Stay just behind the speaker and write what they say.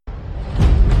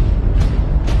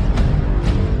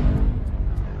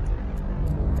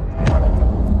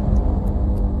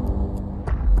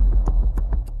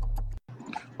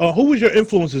Who was your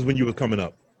influences when you were coming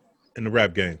up in the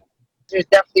rap game? There's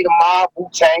definitely the Mob,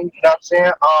 Wu-Tang, you know what I'm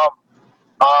saying?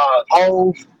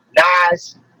 Hove,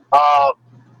 Nas,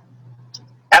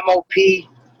 MOP,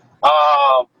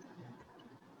 um,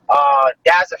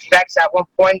 Daz Effects at one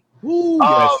point. Ooh,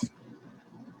 yes.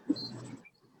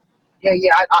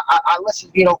 Yeah. I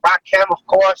listen, you know, Rakim, of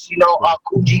course, you know,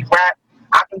 Cool G Rap.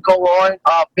 I can go on,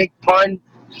 Big Pun,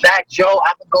 Fat Joe.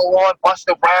 I could go on,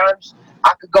 Busta Rhymes.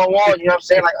 I could go on, you know what I'm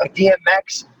saying? Like a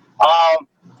DMX.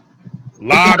 We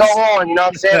can go on, you know what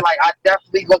I'm saying? Like I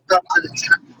definitely looked up to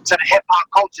the hip hop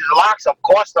culture. The Locks, of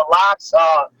course, the Locks.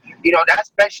 You know,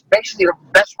 that's basically the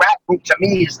best rap group to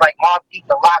me. Is like Mobb Deep,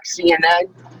 the Locks,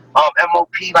 CNN,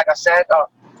 MOP. Like I said,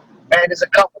 man, there's a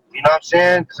couple. You know what I'm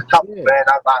saying? There's a couple, man.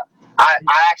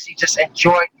 I actually just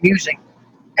enjoy music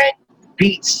and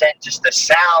beats and just the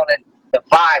sound and the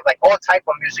vibe, like all type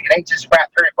of music. It ain't just rap,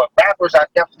 period. But rappers, I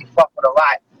definitely fuck with a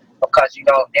lot because, you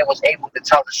know, they was able to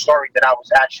tell the story that I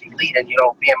was actually leading. You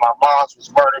know, being my mom's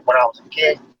was murdered when I was a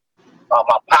kid.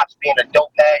 My pops being a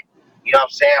dope head. You know what I'm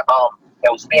saying?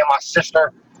 It was me and my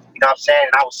sister. You know what I'm saying?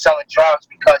 And I was selling drugs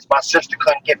because my sister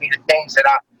couldn't give me the things that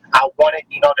I wanted,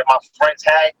 you know, that my friends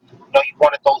had. You know, you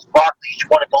wanted those Barclays, you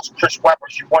wanted those Chris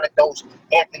Webbers, you wanted those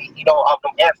Anthony, you know,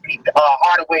 them Anthony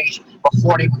Hardaways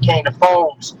before they became the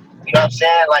phones. You know what I'm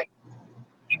saying? Like,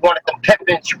 you wanted them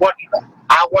Pippins,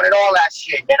 I wanted all that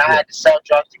shit, and I had to sell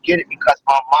drugs to get it because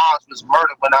my mom was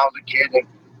murdered when I was a kid, and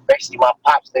basically my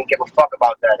pops didn't give a fuck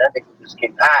about that. That nigga was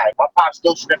getting high. My pops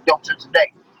still sniff dope to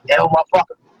today. Ill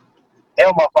motherfucker.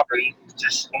 He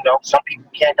just, you know, some people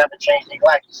can't never change their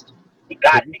lives. He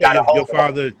got a hold.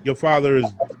 Your father is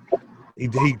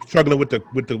he struggling with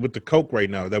the coke right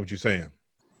now. Is that what you're saying?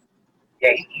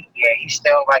 Yeah, he's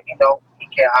still like, you know, he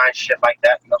can't iron shit like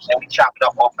that. You know what I'm saying? We chop it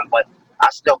up often, but I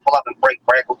still pull up and break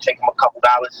bread, go take him a couple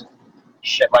dollars,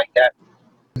 shit like that.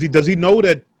 Does he know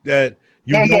that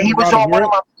you know he was on one of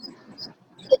my.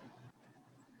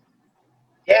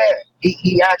 Yeah,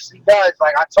 he actually does.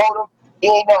 Like I told him, he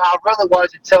didn't know how real it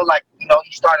was until, like, you know,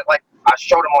 he started, like, I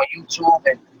showed him on YouTube,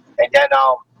 and then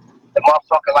the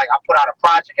motherfucker, like, I put out a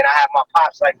project and I had my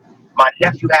pops, like, my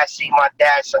nephew had seen my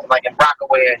dad, like, in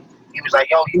Rockaway, and he was like,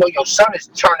 yo, you know, your son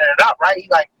is turning it up, right? He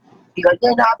like, yeah,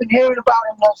 nah, I've been hearing about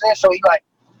him, you know what I'm saying? So he like,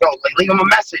 yo, like, leave him a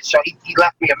message. So he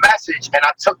left me a message, and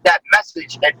I took that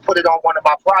message and put it on one of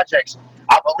my projects.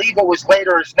 I believe it was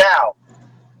Later Is Now.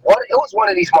 It was one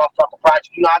of these motherfucking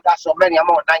projects. You know, I got so many. I'm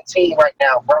on 19 right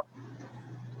now, bro.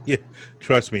 Yeah,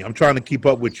 trust me. I'm trying to keep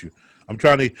up with you. I'm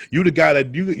trying to. You the guy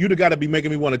that you the guy that be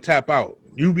making me want to tap out.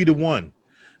 You be the one,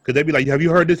 because they be like, "Have you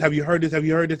heard this? Have you heard this? Have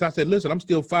you heard this?" I said, "Listen, I'm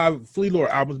still 5 Flea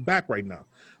Lord albums back right now.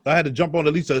 So I had to jump on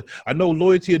at least I know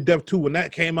Loyalty of Death 2. When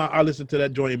that came out, I listened to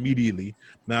that joint immediately. You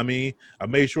know what I mean? I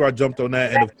made sure I jumped on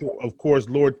that, and of course,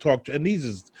 Lord Talk. And these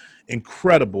is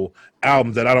incredible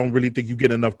albums that I don't really think you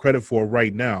get enough credit for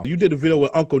right now. You did a video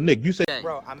with Uncle Nick. You said,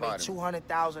 bro, I made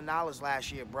 $200,000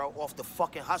 last year, bro, off the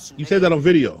fucking hustle. You said that on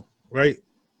video, right?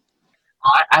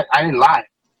 I didn't lie.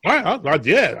 Right,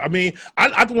 yeah. I mean,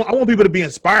 I want people to be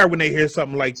inspired when they hear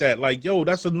something like that. Like, yo,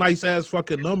 that's a nice ass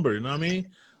fucking number. You know what I mean?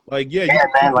 Like, yeah,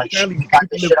 man. Like, we got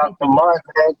this shit out the mud,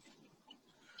 man.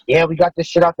 Yeah, we got this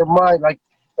shit out the mud. Like,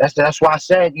 that's why I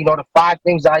said, you know, the 5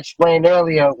 things I explained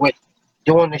earlier with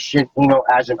doing this shit, you know,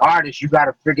 as an artist, you got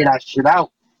to figure that shit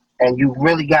out, and you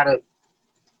really got to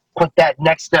put that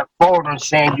next step forward and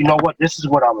saying, you know what, this is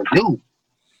what I'm gonna do.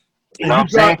 You know what I'm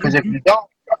saying? Because if you don't,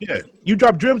 you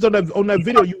drop dreams on that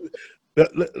video.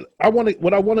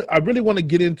 I really want to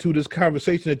get into this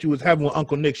conversation that you was having with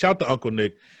Uncle Nick. Shout to Uncle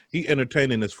Nick. He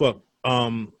entertaining as fuck.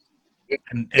 And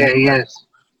yeah, he is.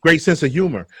 Great sense of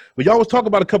humor. But y'all was talking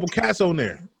about a couple cats on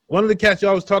there. One of the cats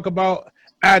y'all was talking about,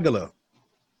 Aguila.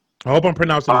 I hope I'm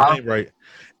pronouncing his name right.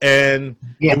 And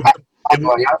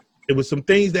it was some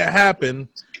things that happened,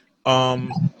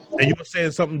 and you were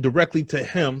saying something directly to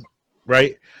him,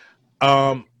 right?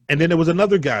 And then there was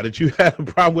another guy that you had a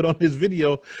problem with on his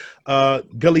video,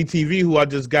 Gully TV, who I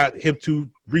just got hip to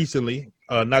recently,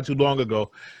 not too long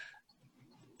ago.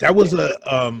 That was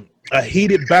a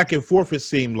heated back and forth, it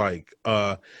seemed like.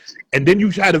 And then you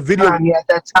had a video. At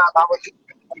that time, I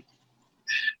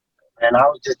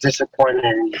was just disappointed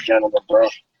in you gentlemen, bro,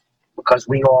 because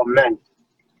we all men.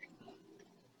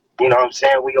 You know what I'm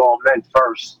saying? We all men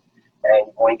first.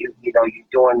 And when you're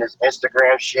doing this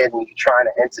Instagram shit and you're trying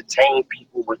to entertain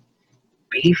people with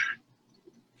beef,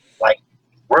 like,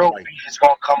 real beef is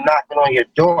gonna come knocking on your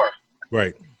door.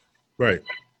 Right. Real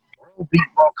beef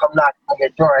gonna come knocking on your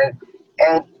door,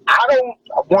 and I don't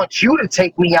want you to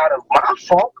take me out of my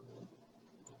fault.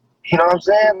 You know what I'm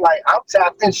saying? Like, I'm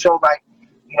tapped in, so, like,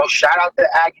 you know, shout out to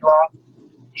Aguilar.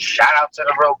 Shout out to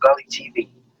the Real Gully TV.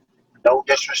 No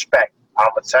disrespect. I'm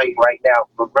gonna tell you right now,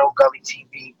 the Real Gully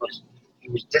TV he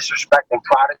was disrespecting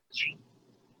Prodigy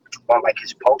on like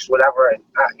his post, whatever, and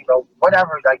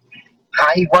whatever. Like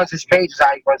how he runs his page is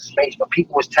how he runs his page. But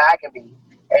people was tagging me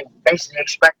and basically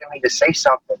expecting me to say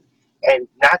something. And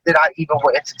not that I even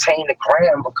would entertain the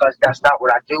gram because that's not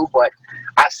what I do, but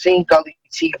I seen Gully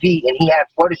TV and he had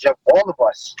footage of all of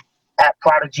us at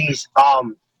Prodigy's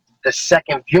the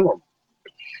second viewing.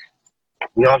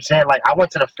 You know what I'm saying? Like I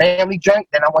went to the family joint,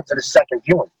 then I went to the second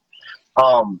viewing.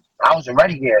 I was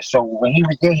already there, so when he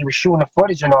was there, he was shooting the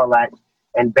footage and all that.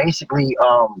 And basically,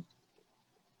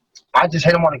 I just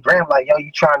hit him on the gram like, "Yo,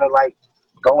 you trying to like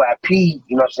go at P?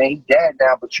 You know what I'm saying? He dead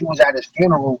now, but you was at his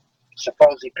funeral,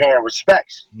 supposedly paying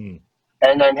respects." And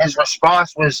then his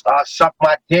response was, "Suck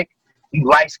my dick, you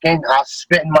light skinned. I'll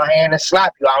spit in my hand and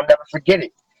slap you." I'll never forget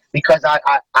it because I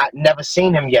never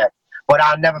seen him yet, but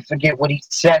I'll never forget what he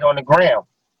said on the gram.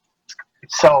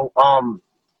 So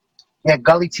yeah,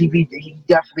 Gully TV, he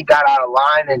definitely got out of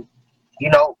line, and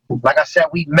like I said,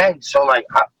 we men, so like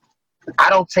I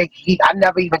don't take heat. I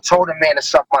never even told a man to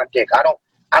suck my dick.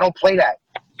 I don't play that.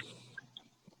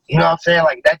 You know what I'm saying?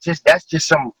 Like that's just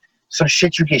some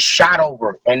shit you get shot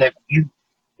over. And if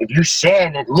you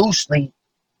saying it loosely,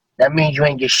 that means you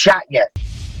ain't get shot yet.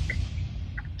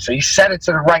 So you said it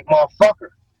to the right motherfucker.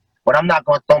 But I'm not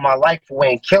gonna throw my life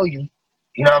away and kill you.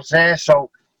 You know what I'm saying? So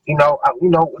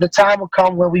the time will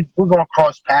come where we're gonna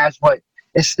cross paths, but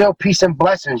it's still peace and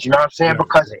blessings. You know what I'm saying?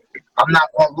 Because I'm not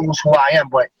gonna lose who I am.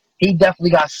 But he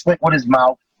definitely got slick with his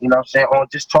mouth. You know what I'm saying? On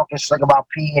just talking slick about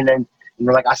P, and then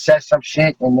like I said some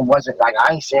shit, and it wasn't like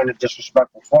I ain't saying a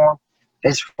disrespectful form,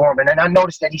 his form. And then I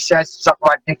noticed that he says suck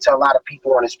my dick to a lot of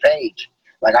people on his page.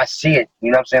 Like I see it,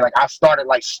 you know what I'm saying? Like I started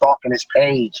like stalking his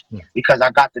page because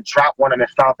I got to drop one of them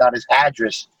and found out his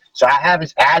address. So I have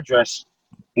his address,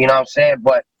 you know what I'm saying?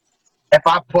 But if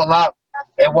I pull up,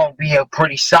 it won't be a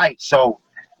pretty sight. So,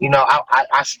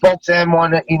 I spoke to him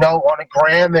on the, on the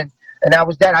gram, and that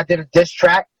was that. I did a diss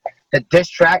track. The diss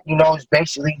track, is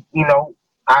basically,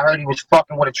 I heard he was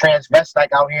fucking with a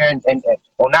transvestite out here, and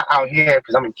well, not out here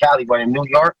because I'm in Cali, but in New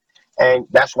York. And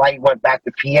that's why he went back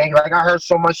to PA. Like, I heard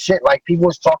so much shit. Like, people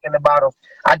was talking about him.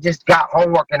 I just got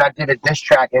homework, and I did a diss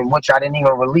track, in which I didn't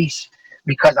even release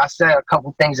because I said a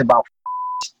couple things about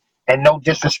and no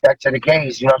disrespect to the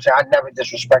gays. You know what I'm saying? I never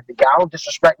disrespect the guy. I don't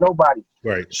disrespect nobody.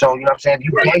 Right. So, you know what I'm saying? If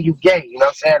you gay, you gay. You know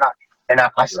what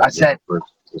I'm saying? I said,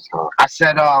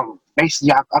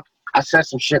 basically, I said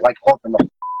some shit like open some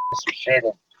shit.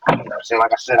 And, you know what I'm saying?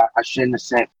 Like I said, I shouldn't have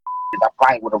said I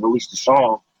probably would have released the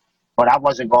song. But I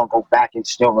wasn't going to go back and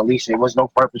still release it. There was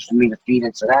no purpose for me to feed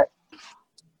into that.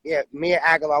 Yeah, me and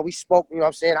Aguilar, we spoke, you know what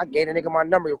I'm saying? I gave the nigga my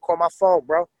number. He'll call my phone,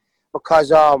 bro.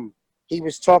 Because he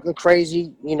was talking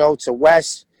crazy, to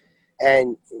Wes.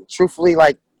 And truthfully,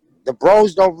 like, the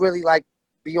bros don't really, like,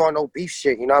 be on no beef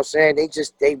shit, you know what I'm saying?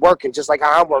 They working just like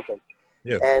how I'm working.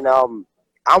 Yeah. And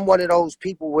I'm one of those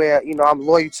people where, I'm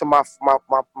loyal to my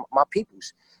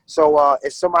peoples. So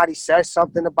if somebody says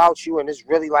something about you and it's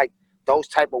really, like, those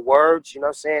type of words, you know what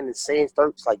I'm saying, and saying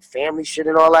things like family shit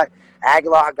and all that.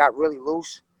 Aguilar got really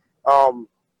loose, and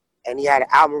he had an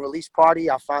album release party.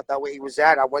 I found out where he was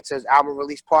at. I went to his album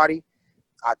release party.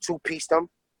 I two-pieced him.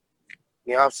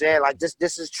 You know what I'm saying? Like,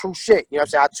 this is true shit. You know what I'm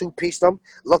saying? I two-pieced him,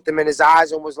 looked him in his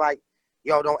eyes and was like,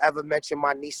 yo, don't ever mention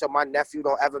my niece or my nephew.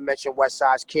 Don't ever mention West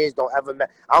Side's kids. Don't ever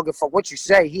I don't give a fuck what you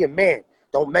say. He a man.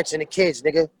 Don't mention the kids,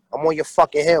 nigga. I'm on your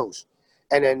fucking heels.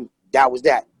 And then that was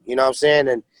that. You know what I'm saying?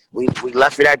 And we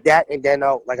left it at that, and then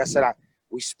like I said,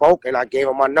 we spoke, and I gave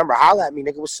him my number. Holla at me,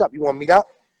 nigga. What's up? You want to meet up?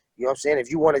 You know what I'm saying? If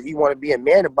you want to be a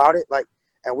man about it, like,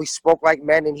 and we spoke like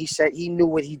men, and he said he knew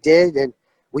what he did, and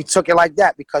we took it like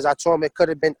that because I told him it could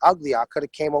have been ugly. I could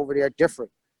have came over there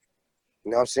different.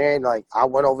 You know what I'm saying? Like, I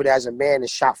went over there as a man and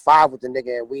shot 5 with the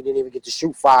nigga, and we didn't even get to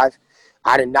shoot 5.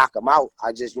 I didn't knock him out.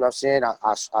 I just, you know what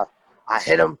I'm saying? I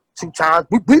hit him 2 times,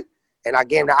 and I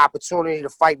gave him the opportunity to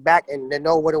fight back and to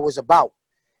know what it was about.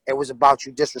 It was about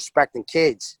you disrespecting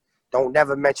kids. Don't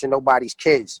never mention nobody's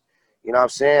kids. You know what I'm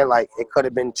saying? Like, it could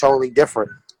have been totally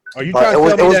different. Are you trying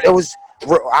to tell me that? It was.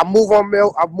 I move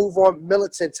on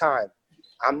militant time.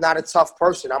 I'm not a tough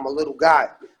person. I'm a little guy,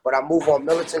 but I move on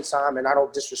militant time, and I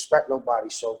don't disrespect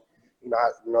nobody. So, you know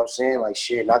what I'm saying? Like,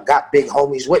 shit. And I got big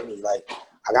homies with me. Like,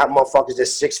 I got motherfuckers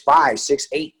that's 6'5",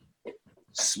 6'8",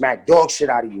 smack dog shit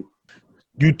out of you.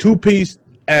 You two-piece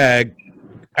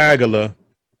Aguilar.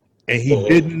 And he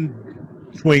didn't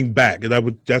swing back. That's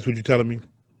what you're telling me?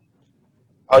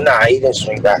 Oh, nah, he didn't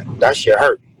swing back. That shit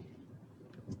hurt.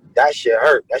 That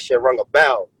shit rung a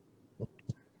bell.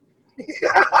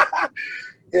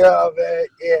 Yeah, man.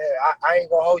 Yeah, I ain't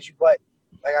gonna hold you, but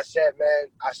like I said, man,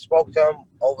 I spoke to him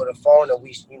over the phone, and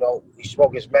we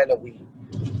spoke as men, and we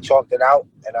talked it out.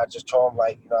 And I just told him,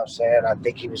 like, you know what I'm saying, I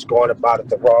think he was going about it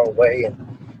the wrong way, and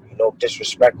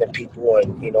disrespecting people,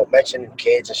 and mentioning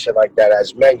kids and shit like that.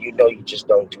 As men, you just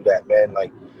don't do that, man.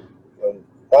 Like,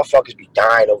 motherfuckers be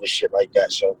dying over shit like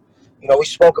that. So, we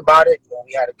spoke about it.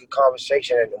 We had a good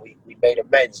conversation, and we made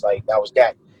amends. Like, that was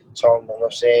that. Told him, what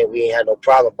I'm saying, we ain't had no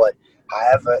problem. But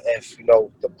however, if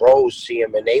the bros see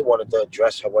him and they wanted to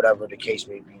address her, whatever the case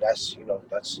may be, that's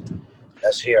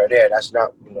here or there. That's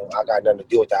not, I got nothing to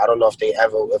do with that. I don't know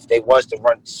if they was to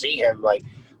run to see him, like,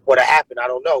 what have happened. I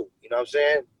don't know. You know what I'm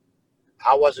saying?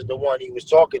 I wasn't the one he was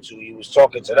talking to. He was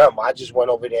talking to them. I just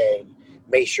went over there and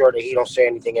made sure that he don't say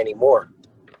anything anymore.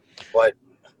 But,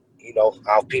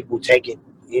 how people take it,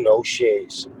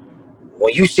 shit.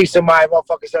 When you see somebody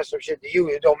motherfucker say some shit to you,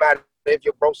 it don't matter if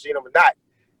your bro seen him or not.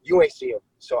 You ain't see him.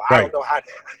 So I don't know how to.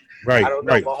 Right. I don't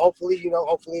know. Right. But hopefully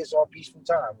it's all peaceful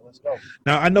time. Let's go.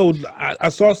 Now, I know I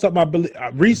saw something, I believe,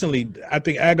 recently. I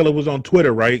think Aguilar was on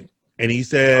Twitter, right? And he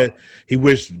said he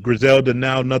wished Griselda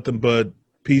now nothing but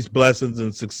peace, blessings,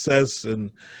 and success.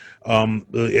 And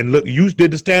look, you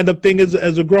did the stand-up thing as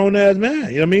a grown-ass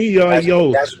man. You know what I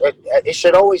mean? It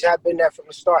should always have been that from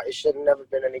the start. It should have never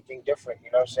been anything different.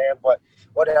 You know what I'm saying? But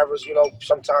whatever,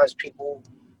 sometimes people,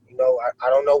 I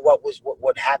don't know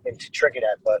what happened to trigger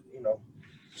that, but,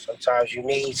 sometimes you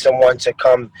need someone to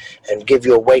come and give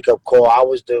you a wake-up call. I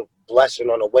was the blessing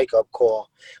on a wake-up call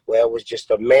where it was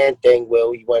just a man thing where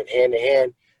we went hand in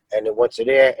hand, and it went to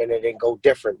there, and it didn't go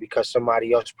different because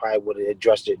somebody else probably would have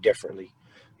addressed it differently.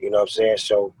 You know what I'm saying?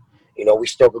 So, we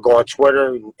still could go on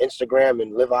Twitter and Instagram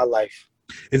and live our life.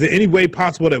 Is there any way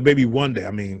possible that maybe one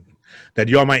day, that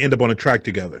y'all might end up on a track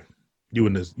together, you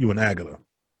and Aguilar?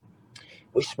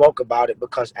 We spoke about it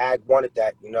because Ag wanted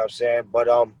that, you know what I'm saying? But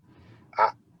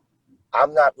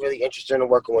I'm not really interested in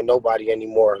working with nobody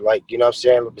anymore. Like, you know what I'm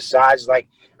saying? Besides, like,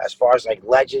 as far as, like,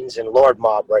 Legends and Lord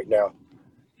Mob right now.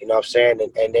 You know what I'm saying?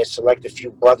 And there's select a few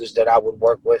brothers that I would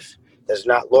work with that's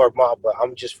not Lord Mob, but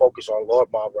I'm just focused on Lord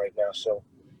Mob right now. So,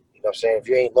 you know what I'm saying? If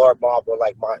you ain't Lord Mob or,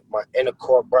 like, my inner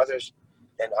core brothers,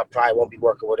 then I probably won't be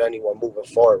working with anyone moving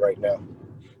forward right now.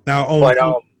 But,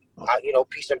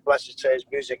 peace and blessings to his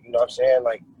music, you know what I'm saying?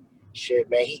 Like, shit,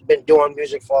 man, he's been doing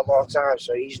music for a long time,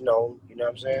 so he's known, you know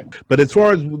what I'm saying? But as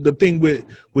far as the thing with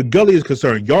Gully is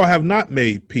concerned, y'all have not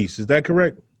made peace. Is that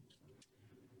correct?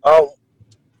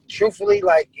 Truthfully,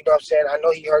 like, you know what I'm saying, I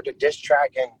know he heard the diss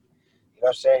track, and, you know what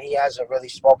I'm saying, he hasn't really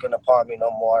spoken upon me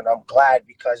no more, and I'm glad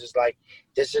because it's like,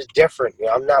 this is different.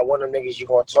 I'm not one of them niggas you're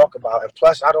going to talk about, and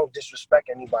plus, I don't disrespect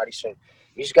anybody, so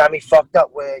you just got me fucked up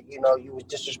where, you was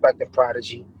disrespecting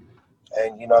Prodigy.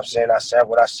 And, you know what I'm saying, I said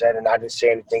what I said, and I didn't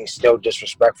say anything still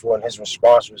disrespectful, and his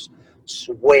response was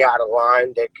way out of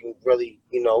line that can really,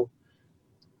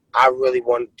 I really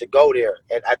wanted to go there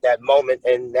at that moment.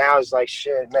 And now it's like,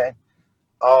 shit, man,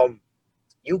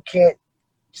 you can't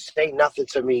say nothing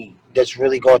to me that's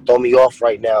really going to throw me off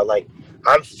right now. Like,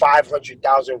 I'm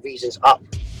 500,000 reasons up.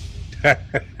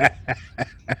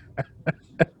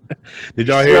 Did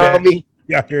y'all hear that? Me?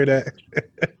 Y'all hear that?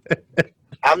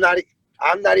 I'm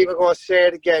not even going to say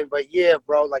it again, but yeah,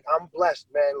 bro, like, I'm blessed,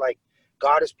 man. Like,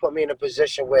 God has put me in a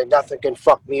position where nothing can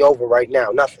fuck me over right now.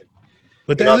 Nothing.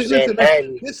 But that's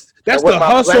the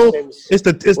hustle. It's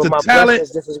the talent.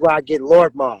 This is where I get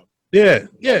Lord Mob. Yeah.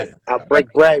 I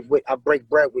break bread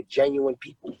with genuine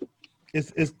people.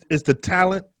 It's the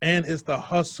talent and it's the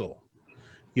hustle.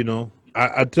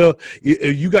 I tell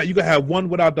you got have one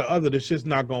without the other. This shit's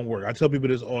not gonna work. I tell people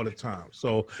this all the time.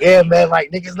 So yeah, man,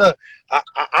 like, niggas, look,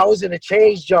 I was in a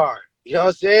change jar. You know what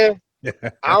I'm saying?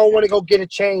 I don't want to go get a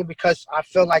chain because I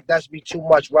feel like that's be too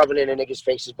much rubbing in the niggas'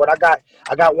 faces. But I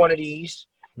got one of these.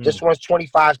 This one's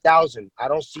 25,000. I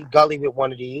don't see Gully with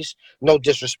one of these. No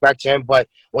disrespect to him, but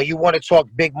when you want to talk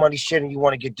big money shit and you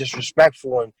want to get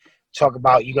disrespectful and talk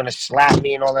about you're gonna slap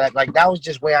me and all that, like, that was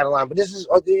just way out of line. But this is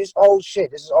old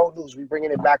shit. This is old news. We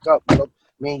bringing it back up.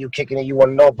 Me and you kicking it. You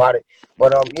want to know about it?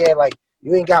 But yeah, like,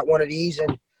 you ain't got one of these,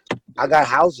 and I got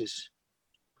houses.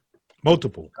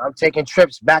 Multiple. I'm taking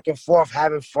trips back and forth,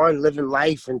 having fun, living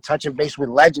life, and touching base with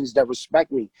legends that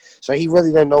respect me. So he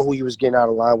really didn't know who he was getting out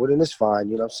of line with, and it's fine.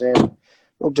 You know what I'm saying?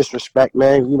 No disrespect,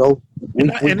 man. We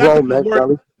grown,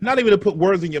 man. Not even to put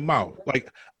words in your mouth.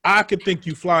 Like, I could think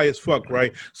you fly as fuck,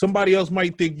 right? Somebody else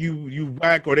might think you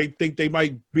whack, or they think they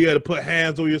might be able to put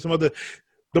hands on you or some other.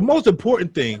 The most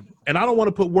important thing, and I don't want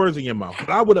to put words in your mouth,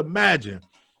 but I would imagine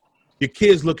your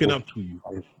kids looking up to you.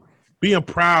 being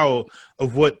proud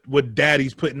of what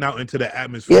daddy's putting out into the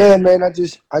atmosphere. Yeah, man. I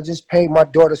just paid my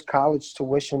daughter's college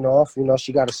tuition off. You know,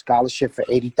 she got a scholarship for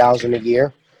 $80,000 a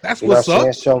year. That's you know what's what I'm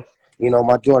up. saying? So, you know,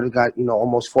 my daughter got, you know,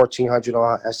 almost 1,400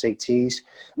 on SATs.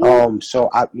 So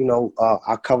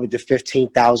I covered the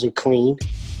 15,000 clean.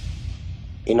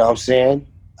 You know what I'm saying?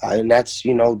 And that's,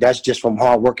 you know, that's just from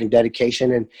hard work and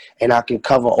dedication, and I can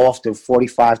cover off the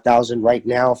 45,000 right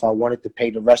now if I wanted to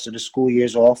pay the rest of the school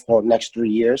years off for the next 3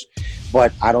 years.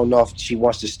 But I don't know if she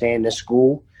wants to stay in the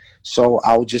school, so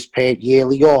I'll just pay it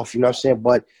yearly off. You know what I'm saying?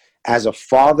 But as a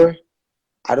father,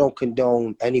 I don't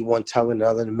condone anyone telling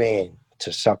another man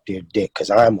to suck their dick,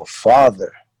 because I'm a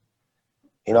father.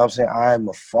 You know what I'm saying? I'm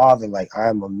a father. Like,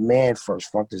 I'm a man first.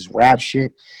 Fuck this rap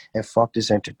shit and fuck this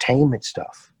entertainment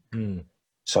stuff.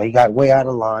 So he got way out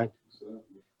of line.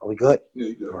 Are we good? Yeah,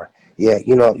 you good. Right. Yeah,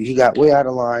 you know, he got way out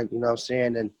of line, you know what I'm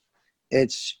saying? And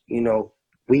it's, you know,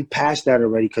 we passed that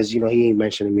already, because, you know, he ain't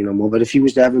mentioning me no more. But if he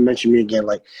was to ever mention me again,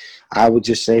 like, I would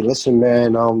just say, listen,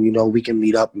 man, you know, we can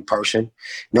meet up in person.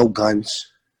 No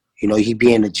guns. You know, he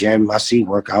be in the gym. I see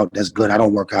workout. That's good. I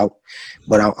don't work out,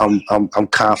 but I'm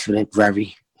confident,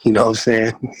 very. You know what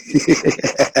I'm saying?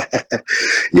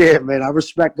 Yeah, man. I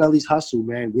respect Gully's hustle,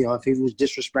 man. You know, if he was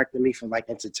disrespecting me for like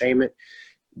entertainment,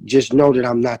 just know that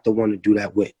I'm not the one to do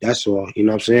that with. That's all. You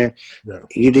know what I'm saying? Yeah.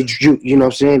 You know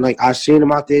what I'm saying? Like, I seen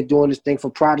him out there doing this thing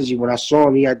for Prodigy. When I saw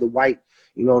him, he had the white,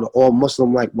 you know, the all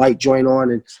Muslim like white joint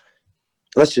on. And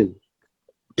listen,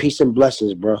 peace and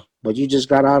blessings, bro. But you just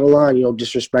got out of line, you know,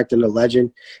 disrespecting the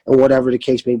legend and whatever the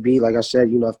case may be. Like I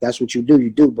said, you know, if that's what you do, you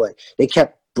do. But they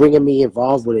kept bringing me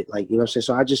involved with it, like, you know what I'm saying?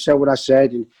 So I just said what I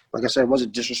said, and like I said, it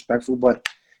wasn't disrespectful, but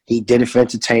he did it for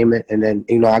entertainment. And then,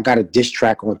 you know, I got a diss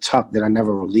track on Tuck that I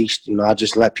never released. You know, I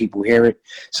just let people hear it.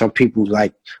 Some people,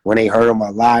 like, when they heard him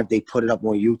live, they put it up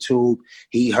on YouTube.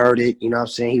 He heard it, you know what I'm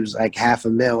saying? He was like,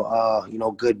 $500,000, you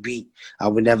know, good beat. I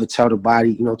would never tell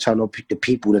the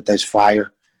people that that's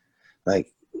fire.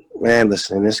 Like, man,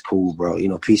 listen, it's cool, bro. You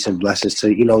know, peace and blessings to,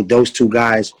 you know, those two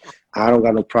guys. I don't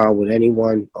got no problem with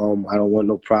anyone. I don't want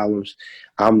no problems.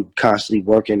 I'm constantly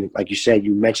working. Like you said,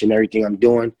 you mentioned everything I'm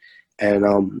doing, and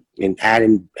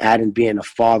adding being a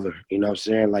father. You know what I'm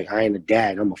saying? Like, I ain't a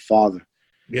dad. I'm a father.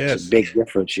 Yes. It's a big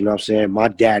difference. You know what I'm saying? My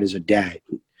dad is a dad.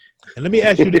 And let me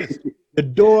ask you this: the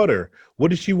daughter, what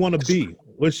does she want to be?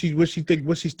 What's she think?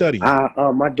 What's she studying?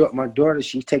 My daughter,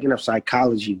 she's taking up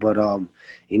psychology, but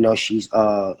you know, she's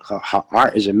her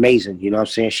art is amazing. You know what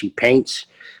I'm saying? She paints,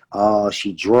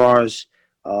 she draws,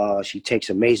 she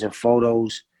takes amazing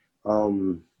photos.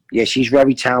 Yeah, she's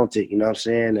very talented. You know what I'm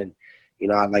saying? And you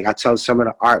know, like I tell some of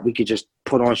the art, we could just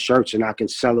put on shirts and I can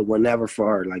sell it whenever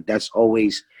for her. Like, that's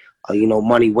always, you know,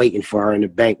 money waiting for her in the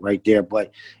bank right there.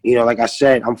 But you know, like I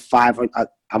said, I'm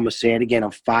gonna say it again.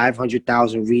 I'm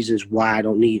 500,000 reasons why I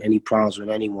don't need any problems with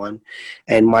anyone,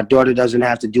 and my daughter doesn't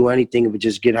have to do anything but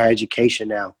just get her education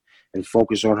now and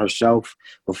focus on herself.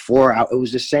 Before, it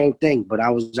was the same thing, but I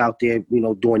was out there, you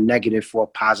know, doing negative for a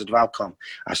positive outcome.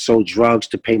 I sold drugs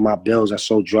to pay my bills. I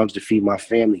sold drugs to feed my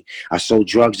family. I sold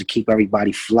drugs to keep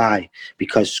everybody fly,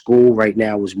 because school right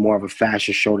now is more of a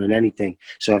fashion show than anything.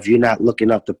 So if you're not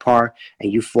looking up to par and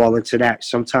you fall into that,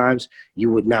 sometimes you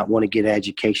would not want to get an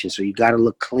education. So you got to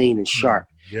look clean and sharp.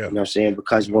 Yeah. You know what I'm saying?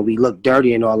 Because when we look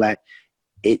dirty and all that,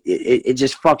 it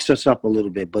just fucks us up a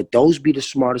little bit. But those be the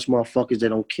smartest motherfuckers that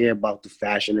don't care about the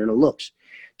fashion and the looks.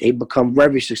 They become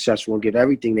very successful and get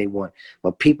everything they want.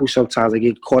 But people sometimes, they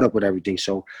get caught up with everything.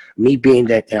 So me being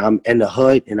that I'm in the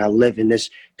hood and I live in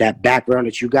that background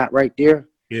that you got right there,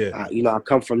 yeah, you know, I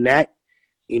come from that,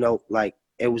 you know, like,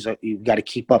 you got to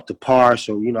keep up to par.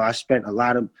 So, you know, I spent a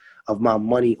lot of my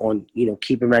money on, you know,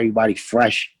 keeping everybody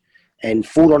fresh and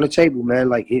food on the table, man.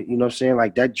 Like, you know what I'm saying?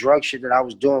 Like, that drug shit that I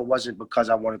was doing wasn't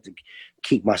because I wanted to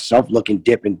keep myself looking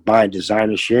dip and buying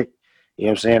designer shit. You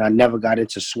know what I'm saying? I never got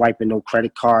into swiping no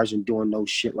credit cards and doing no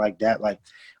shit like that. Like,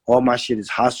 all my shit is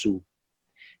hustle.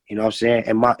 You know what I'm saying?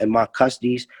 And my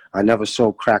custodies, I never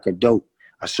sold crack or dope.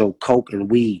 I sold coke and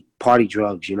weed, party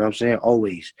drugs, you know what I'm saying?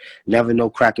 Always. Never no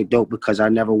crack or dope, because I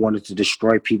never wanted to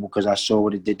destroy people, because I saw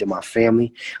what it did to my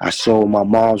family. I saw my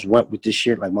mom's went with this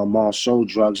shit. Like, my mom sold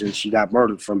drugs and she got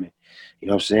murdered from it. You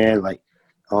know what I'm saying? Like,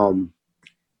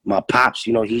 my pops,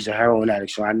 you know, he's a heroin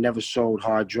addict, so I never sold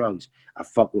hard drugs. I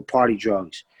fuck with party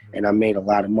drugs, and I made a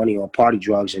lot of money on party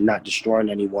drugs and not destroying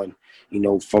anyone, you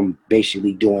know, from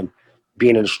basically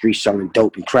being in the street selling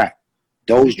dope and crack.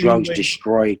 Those drugs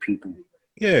destroy people.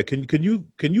 Yeah, can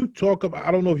you talk about,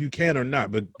 I don't know if you can or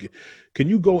not, but can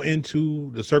you go into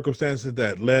the circumstances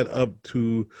that led up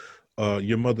to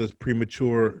your mother's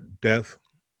premature death?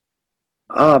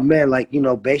 Man, like, you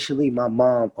know, basically my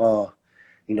mom,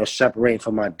 separating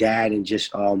from my dad and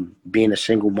just being a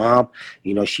single mom.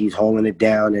 She's holding it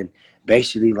down, and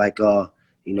basically like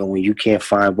when you can't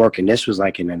find work, and this was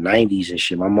like in the 90s and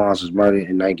shit. My mom was murdered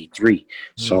in 93.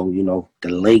 So, the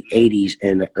late 80s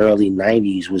and the early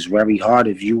 90s was very hard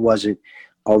if you wasn't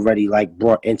already like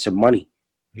brought into money.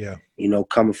 Yeah.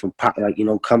 Coming from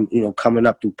coming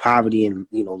up through poverty and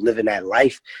living that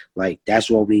life, like that's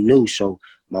what we knew. So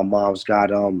my mom's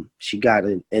got she got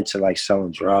into like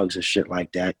selling drugs and shit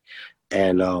like that,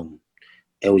 and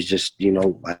it was just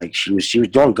like she was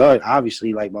doing good.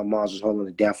 Obviously, like my mom was holding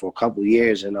it down for a couple of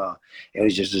years, and it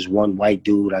was just this one white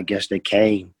dude, I guess, that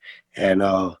came, and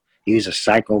he was a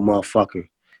psycho motherfucker.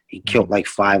 He killed like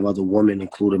 5 other women,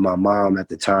 including my mom at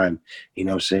the time. You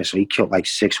know what I'm saying? So he killed like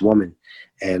 6 women.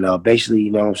 And basically, you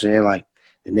know what I'm saying? Like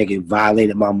the nigga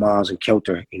violated my mom's and killed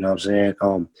her. You know what I'm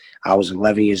saying? I was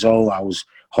 11 years old. I was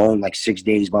home like 6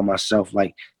 days by myself,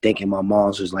 like thinking my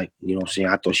mom's was like, you know what I'm saying?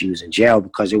 I thought she was in jail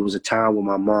because it was a time when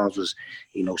my mom's was,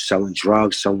 selling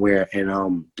drugs somewhere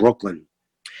in Brooklyn.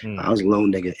 I was a little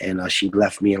nigga, and she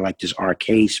left me in like this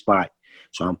arcade spot.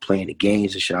 So I'm playing the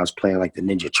games and shit. I was playing like the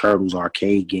Ninja Turtles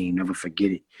arcade game. Never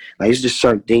forget it. Like it's just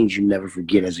certain things you never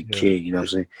forget as a kid. You know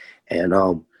what I'm saying?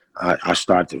 And I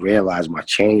started to realize my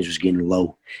change was getting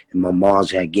low, and my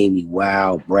mom's had gave me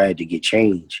wild bread to get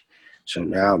change. So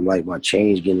now I'm like, my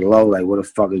change getting low. Like, where the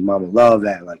fuck is Mama Love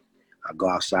at? Like, I go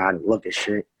outside and look at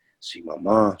shit, see my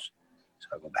mom's.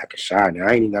 So I go back inside. Now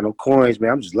I ain't even got no coins,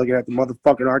 man. I'm just looking at the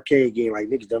motherfucking arcade game. Like,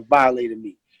 niggas done violated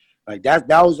me. Like that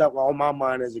was up on my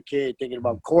mind as a kid, thinking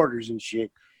about quarters and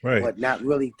shit, right? But not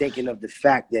really thinking of the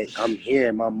fact that I'm here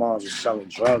and my mom's is selling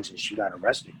drugs and she got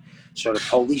arrested. So the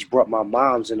police brought my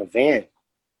mom's in a van,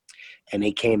 and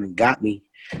they came and got me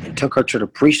and took her to the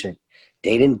precinct.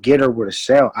 They didn't get her with a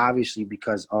cell, obviously,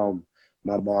 because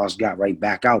my mom's got right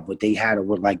back out, but they had her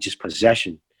with like just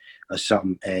possession or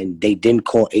something, and they didn't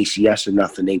call ACS or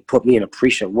nothing. They put me in a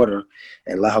precinct with her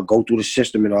and let her go through the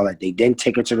system and all that. They didn't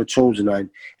take her to the tombs and nothing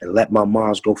and let my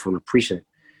mom's go from the precinct.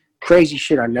 Crazy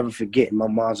shit I never forget. And my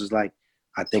mom's was like,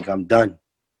 I think I'm done.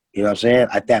 You know what I'm saying?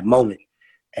 At that moment.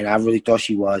 And I really thought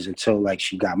she was until like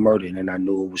she got murdered, and I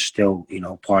knew it was still,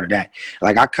 part of that.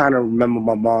 Like I kind of remember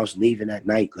my mom's leaving that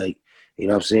night, like, you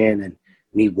know what I'm saying? And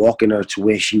me walking her to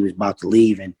where she was about to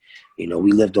leave, and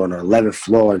we lived on the 11th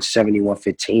floor in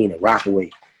 7115 at Rockaway.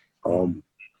 And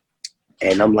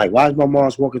I'm like, why is my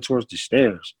mom's walking towards the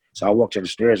stairs? So I walk to the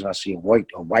stairs and I see a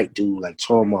white dude, like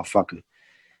tall motherfucker.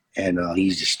 And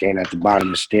he's just standing at the bottom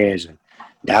of the stairs. And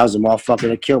that was the motherfucker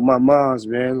that killed my mom's,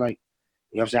 man. Like,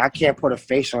 you know what I'm saying? I can't put a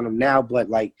face on him now, but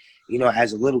like,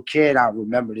 as a little kid, I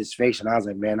remember this face, and I was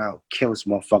like, man, I'll kill this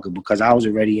motherfucker, because I was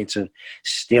already into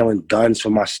stealing guns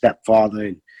from my stepfather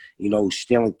and,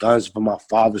 stealing guns from my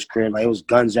father's crib. Like, it was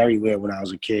guns everywhere when I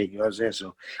was a kid, you know what I'm saying?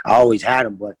 So I always had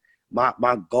them, but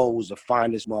my goal was to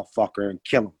find this motherfucker and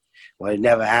kill him. Well, it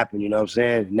never happened, you know what I'm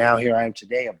saying? Now here I am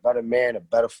today, a better man, a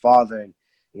better father, and,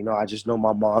 I just know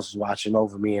my mom's watching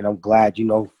over me, and I'm glad,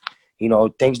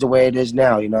 things the way it is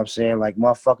now, you know what I'm saying? Like,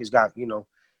 motherfuckers got,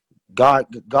 God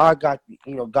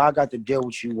got to deal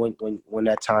with you when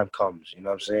that time comes, you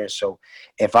know what I'm saying? So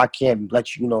if I can't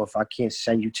let you if I can't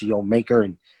send you to your maker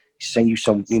and send you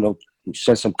some,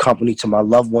 send some company to my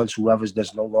loved ones, whoever's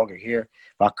that's no longer here,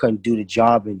 if I couldn't do the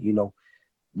job, and,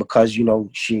 because,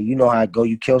 shit, you know how it go,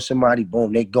 you kill somebody,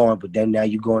 boom, they gone, but then now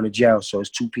you going to jail. So it's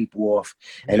 2 people off,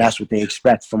 and that's what they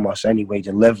expect from us anyway,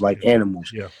 to live like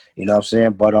animals. Yeah. You know what I'm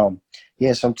saying? But,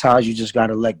 yeah, sometimes you just got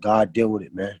to let God deal with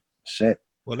it, man. That's it.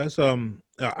 Well, that's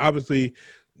obviously,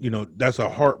 that's a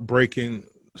heartbreaking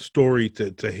story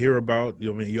to hear about. I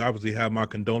mean, you obviously have my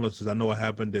condolences. I know it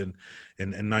happened in the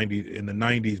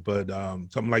 90s, but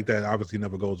something like that obviously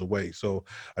never goes away. So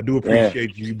I do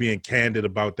appreciate you being candid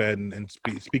about that and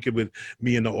speaking with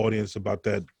me and the audience about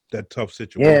that tough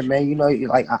situation. Yeah, man,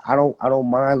 like I don't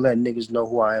mind letting niggas know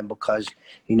who I am, because,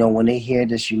 when they hear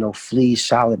this, Flea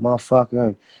solid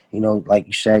motherfucker, and, like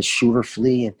you said, shooter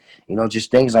Flea, and,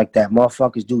 just things like that.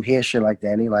 Motherfuckers do hear shit like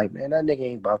that, and they like, man, that nigga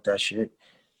ain't about that shit.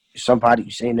 Somebody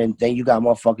saying, then you got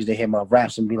motherfuckers that hear my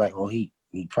raps and be like, oh, he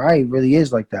probably really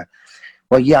is like that.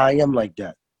 Well, yeah, I am like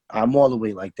that. I'm all the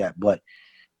way like that, but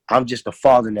I'm just a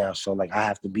father now, so like I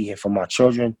have to be here for my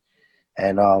children.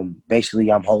 And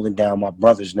basically I'm holding down my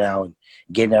brothers now and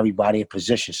getting everybody in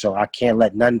position. So I can't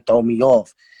let nothing throw me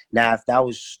off. Now, if that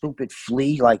was stupid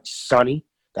Flea, like Sonny,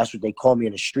 that's what they call me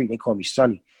in the street. They call me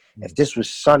Sonny. If this was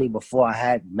Sonny before I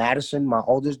had Madison, my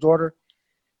oldest daughter,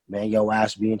 man, your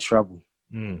ass be in trouble.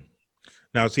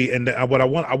 Now, see, and what I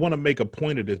want to make a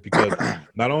point of this, because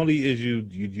not only is you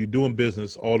doing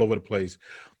business all over the place,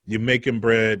 you're making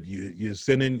bread, you're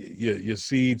sending your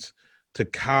seeds to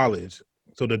college.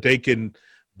 so that they can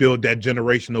build that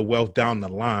generational wealth down the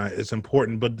line. It's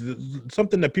important, but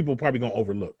something that people probably gonna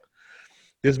overlook.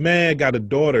 This man got a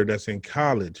daughter that's in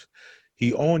college.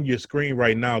 He on your screen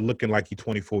right now looking like he's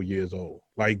 24 years old.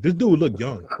 Like, this dude look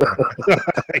young.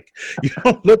 Like, you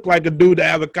don't look like a dude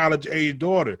that have a college age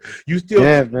daughter. You still,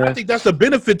 I think that's a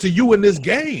benefit to you in this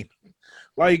game.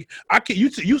 Like, I can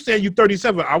you saying you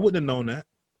 37, I wouldn't have known that.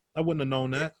 I wouldn't have known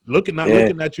that. Looking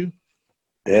at you.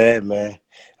 Yeah, man.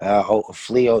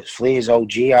 Flea is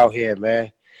OG out here,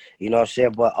 man. You know what I'm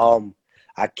saying? But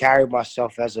I carry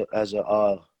myself as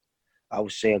a I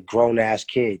would say a grown ass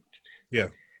kid. Yeah.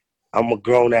 I'm a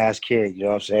grown ass kid, you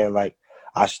know what I'm saying? Like,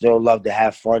 I still love to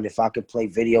have fun. If I could play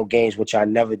video games, which I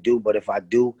never do, but if I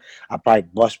do, I probably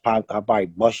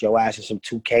bust your ass in some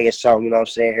 2K or something, you know what I'm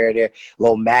saying? Here and there, a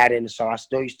little Madden. So I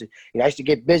still used to, I used to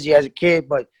get busy as a kid,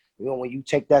 but when you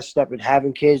take that step in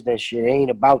having kids, then shit ain't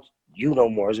about you no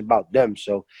more. It's about them.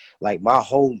 So like my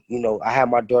whole, I had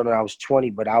my daughter when I was 20,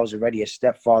 but I was already a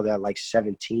stepfather at like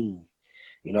 17.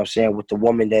 You know what I'm saying? With the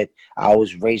woman that I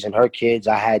was raising her kids,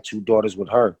 I had 2 daughters with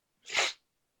her.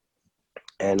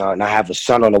 And I have a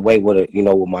son on the way with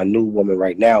with my new woman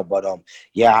right now. But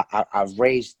yeah, I've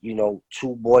raised 2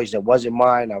 boys that wasn't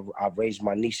mine. I've raised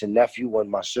my niece and nephew when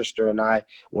my sister and I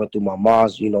went through my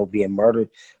mom's being murdered.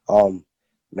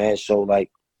 Man, so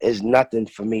like it's nothing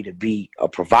for me to be a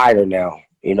provider now.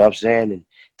 You know what I'm saying? And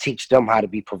teach them how to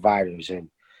be providers and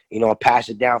pass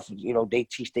it down for they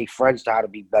teach their friends how to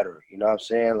be better. You know what I'm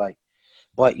saying? Like,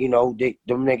 but them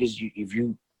niggas, if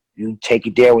you take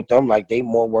it there with them, like they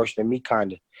more worse than me,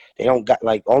 kind of. They don't got,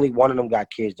 like, only one of them got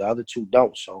kids, the other 2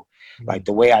 don't. So like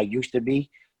the way I used to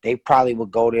be, they probably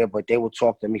would go there, but they would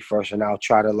talk to me first, and I'll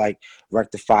try to like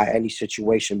rectify any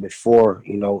situation before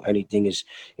anything is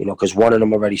because one of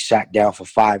them already sat down for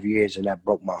 5 years, and that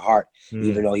broke my heart.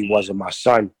 Even though he wasn't my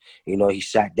son, he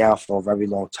sat down for a very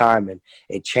long time, and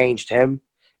it changed him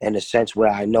in a sense where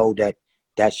I know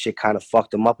that shit kind of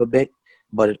fucked him up a bit.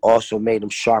 But it also made him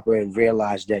sharper and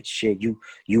realize that shit, you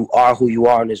are who you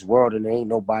are in this world, and there ain't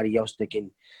nobody else that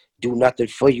can do nothing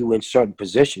for you in certain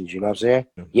positions. You know what I'm saying?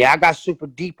 Yeah, I got super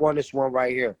deep on this one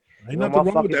right here. Ain't nothing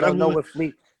wrong with that.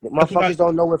 Motherfuckers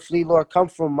don't know where Flea Lord come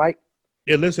from, Mike.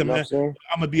 Yeah, listen, man. I'm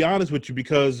gonna be honest with you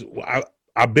because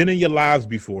I've been in your lives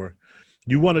before.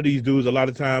 You one of these dudes. A lot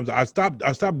of times, I stopped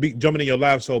jumping in your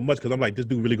lives so much because I'm like, this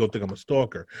dude really gonna think I'm a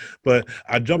stalker. But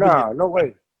I jump. No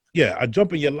way. Yeah, I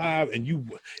jump in your live,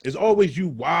 and it's always you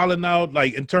wilding out,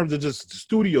 like in terms of just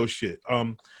studio shit.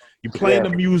 You playing the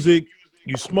music,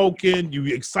 you smoking, you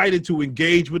excited to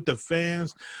engage with the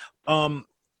fans, and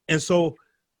so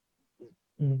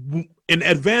in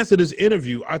advance of this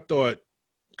interview, I thought,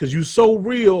 because you so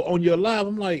real on your live,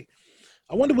 I'm like,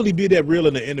 I wonder will he be that real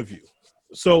in the interview.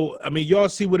 So I mean, y'all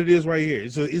see what it is right here.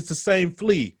 It's the same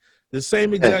Flea. The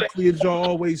same exact Flea as y'all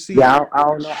always see. Yeah, I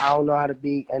don't know how to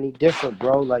be any different,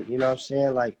 bro. Like, you know what I'm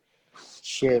saying? Like,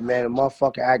 shit, man, a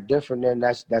motherfucker act different, then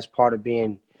that's part of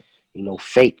being,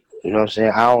 fake. You know what I'm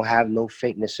saying? I don't have no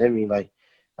fakeness in me. Like,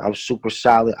 I'm super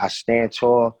solid. I stand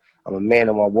tall. I'm a man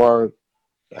of my word.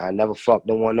 I never fuck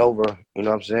no one over. You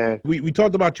know what I'm saying? We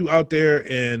talked about you out there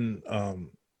in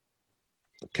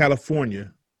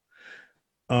California.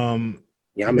 Yeah,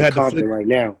 I'm in Compton right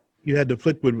now. You had to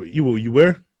flick with you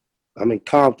where? I'm in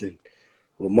Compton.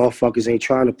 Well, motherfuckers ain't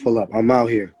trying to pull up. I'm out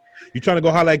here. You trying to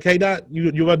go holler at K-Dot?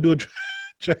 You want to do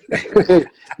it?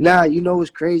 Nah, what's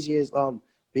crazy is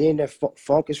being that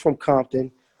Funk is from Compton.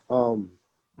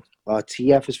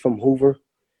 TF is from Hoover.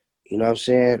 You know what I'm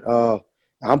saying?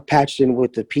 I'm patched in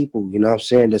with the people, you know what I'm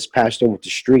saying, that's patched in with the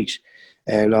streets.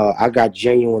 And I got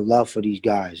genuine love for these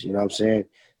guys, you know what I'm saying?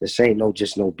 This ain't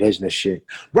just no business shit.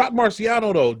 Rock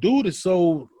Marciano, though, dude is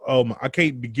so I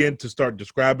can't begin to start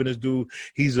describing this dude.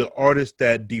 He's an artist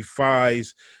that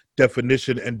defies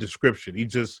definition and description. He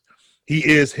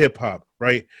is hip hop,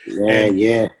 right?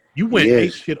 Yeah. You went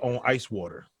ape shit on Ice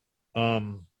Water. Yeah,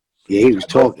 he was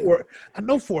talking. I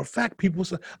know for a fact people.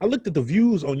 I looked at the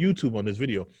views on YouTube on this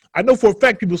video. I know for a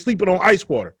fact people sleeping on Ice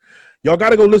Water. Y'all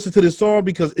got to go listen to this song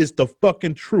because it's the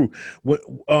fucking truth.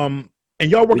 And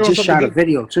y'all working on something. We just shot a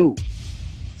video too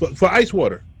for Ice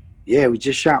Water. Yeah, we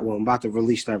just shot one. I'm about to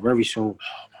release that very soon.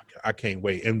 Oh my God, I can't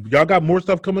wait. And y'all got more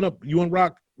stuff coming up, you and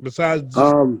Rock, besides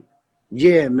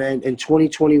yeah, man. In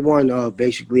 2021,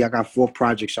 basically I got 4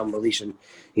 projects I'm releasing.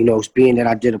 It's being that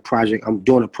I did a project, I'm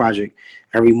doing a project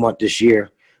every month this year.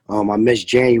 I missed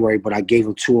January, but I gave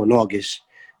them 2 in August.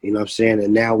 You know what I'm saying?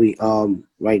 And now we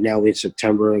right now in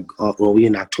September, we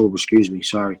in October, excuse me,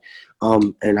 sorry.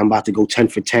 And I'm about to go 10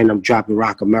 for 10. I'm dropping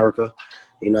Rock America.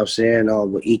 You know what I'm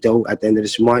saying? With Ito at the end of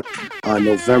this month.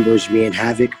 November is me and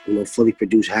Havoc, fully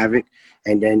produced Havoc.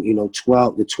 And then, you know,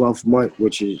 the 12th month,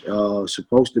 which is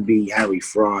supposed to be Harry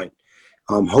Fraud.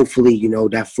 Hopefully, you know,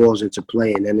 that falls into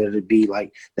play, and then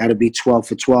that'll be 12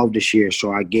 for 12 this year.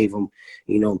 So I gave him,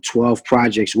 you know, 12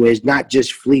 projects where it's not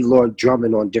just Flea Lord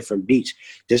drumming on different beats.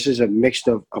 This is a mix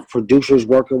of producers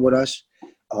working with us.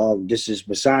 This is,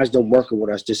 besides them working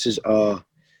with us, this is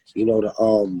you know,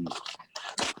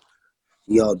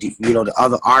 the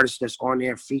other artists that's on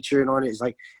there featuring on it. It's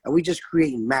like, and we just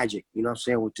creating magic, you know what I'm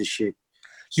saying, with this shit.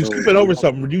 You skipping over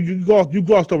something. You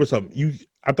glossed over something.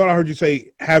 I thought I heard you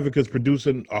say Havoc is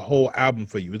producing a whole album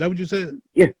for you. Is that what you said?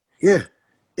 Yeah.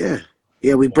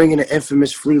 We bringing the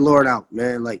infamous Flea Lord out,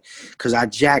 man. Like, cause I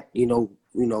jacked, you know,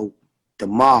 the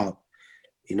mob.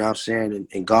 You know what I'm saying?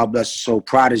 And God bless his soul,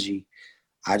 Prodigy.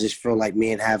 I just feel like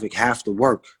me and Havoc have to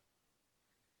work.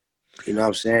 You know what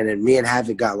I'm saying? And me and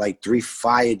Havoc got like 3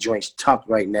 fire joints tucked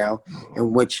right now,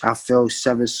 in which I feel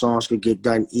 7 songs could get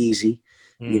done easy.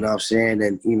 You know what I'm saying?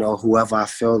 And, you know, whoever I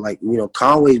feel like, you know,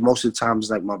 Conway most of the time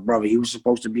is like my brother. He was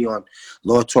supposed to be on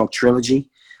Lord Talk Trilogy.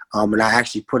 And I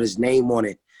actually put his name on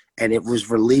it, and it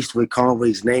was released with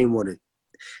Conway's name on it.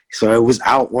 So it was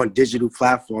out on digital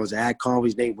platforms. I had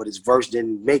Conway's name, but his verse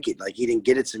didn't make it. Like, he didn't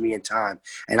get it to me in time.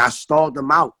 And I stalled him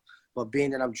out. But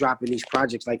being that I'm dropping these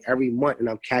projects like every month and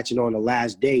I'm catching on the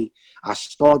last day, I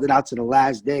stalled it out to the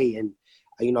last day. And,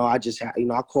 you know, I just, you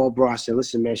know, I called bro. I said,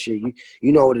 listen, man, shit,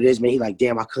 you know what it is, man. He like,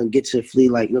 damn, I couldn't get to the Flea.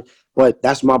 Like, you know, but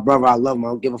that's my brother. I love him. I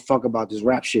don't give a fuck about this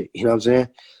rap shit. You know what I'm saying?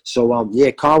 So,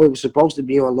 yeah, Conway was supposed to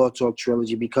be on Lord Talk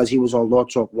Trilogy because he was on Lord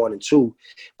Talk 1 and 2,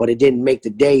 but it didn't make the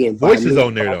day. And voice is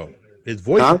on there, though. His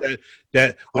voice,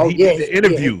 that when he did the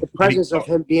interview. The presence of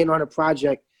him being on a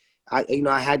project, I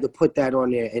had to put that on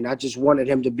there, and I just wanted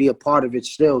him to be a part of it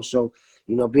still. So,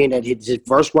 you know, being that his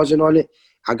verse wasn't on it,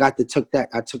 I took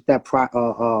that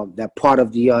part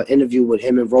of the interview with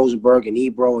him and Rosenberg and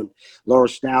Ebro and Laura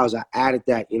Styles. I added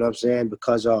that, you know what I'm saying,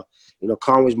 because you know,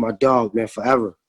 Conway's my dog, man, forever.